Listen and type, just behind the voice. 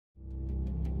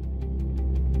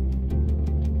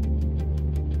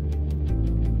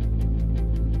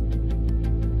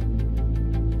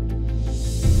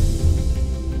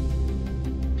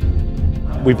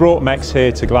We brought MECSS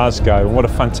here to Glasgow, and what a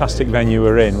fantastic venue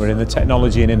we're in. We're in the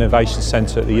Technology and Innovation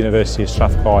Centre at the University of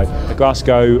Strathclyde.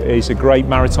 Glasgow is a great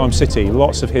maritime city,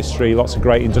 lots of history, lots of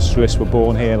great industrialists were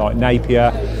born here like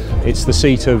Napier. It's the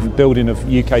seat of building of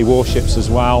UK warships as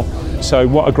well, so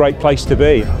what a great place to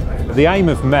be. The aim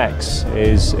of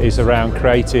MECSS is around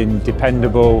creating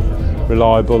dependable,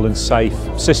 reliable and safe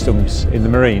systems in the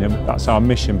marine, and that's our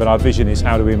mission, but our vision is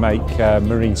how do we make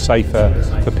marine safer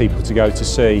for people to go to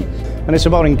sea. And it's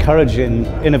about encouraging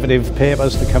innovative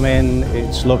papers to come in.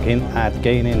 It's looking at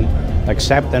gaining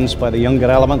acceptance by the younger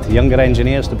element, the younger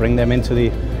engineers, to bring them into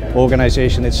the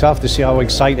organisation itself to see how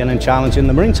exciting and challenging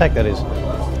the marine sector is.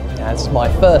 It's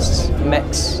my first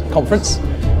MECSS conference,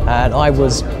 and I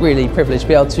was really privileged to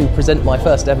be able to present my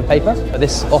first ever paper.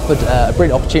 This offered a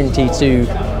brilliant opportunity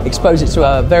to expose it to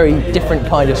a very different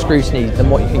kind of scrutiny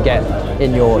than what you can get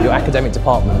in your academic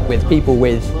department, with people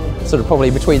with sort of probably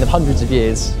between them hundreds of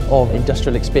years of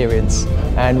industrial experience,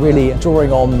 and really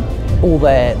drawing on all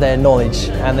their knowledge,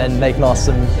 and then they can ask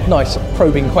some nice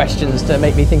probing questions to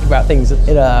make me think about things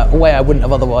in a way I wouldn't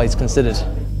have otherwise considered.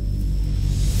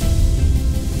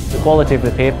 The quality of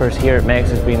the papers here at MECSS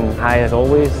has been high as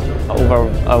always, over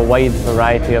a wide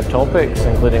variety of topics,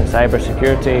 including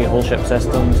cybersecurity, whole ship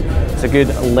systems. It's a good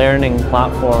learning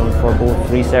platform for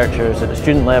both researchers at the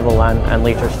student level and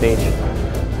later stage.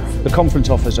 The conference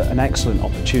offers an excellent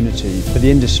opportunity for the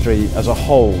industry as a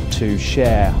whole to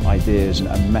share ideas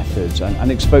and methods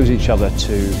and expose each other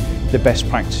to the best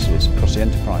practices across the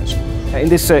enterprise. In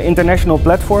this international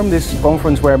platform, this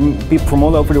conference where people from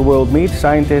all over the world meet,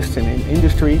 scientists and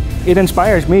industry, it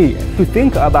inspires me to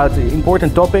think about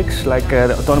important topics like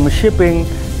autonomous shipping,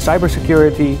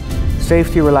 cybersecurity,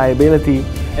 safety, reliability,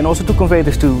 and also to convey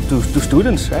this to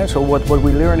students. So what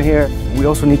we learn here, we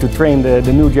also need to train the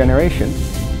new generation.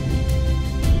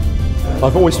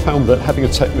 I've always found that having a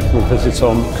technical visit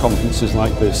on conferences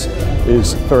like this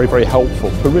is very, very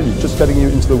helpful for really just getting you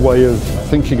into the way of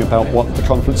thinking about what the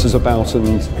conference is about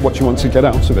and what you want to get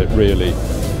out of it, really.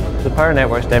 The Power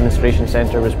Networks Demonstration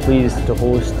Centre was pleased to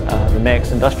host the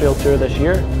MECSS Industrial Tour this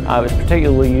year. It was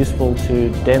particularly useful to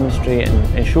demonstrate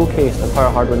and showcase the Power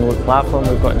Hardware Node platform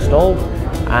we've got installed,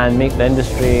 and make the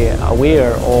industry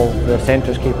aware of the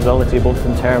centre's capability, both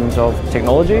in terms of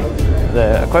technology,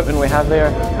 the equipment we have there,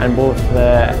 and both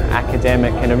the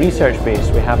academic and research base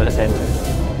we have at the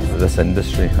centre. This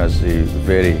industry has a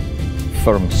very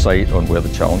firm sight on where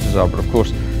the challenges are, but of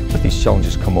course with these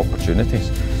challenges come opportunities.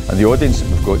 And the audience that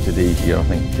we've got today here, I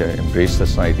think, embrace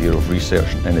this idea of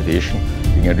research and innovation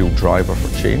being a real driver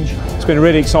for change. It's been a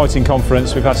really exciting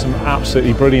conference. We've had some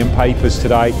absolutely brilliant papers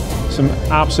today, some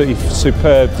absolutely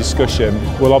superb discussion.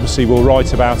 We'll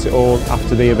write about it all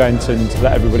after the event and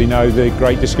let everybody know the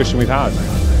great discussion we've had.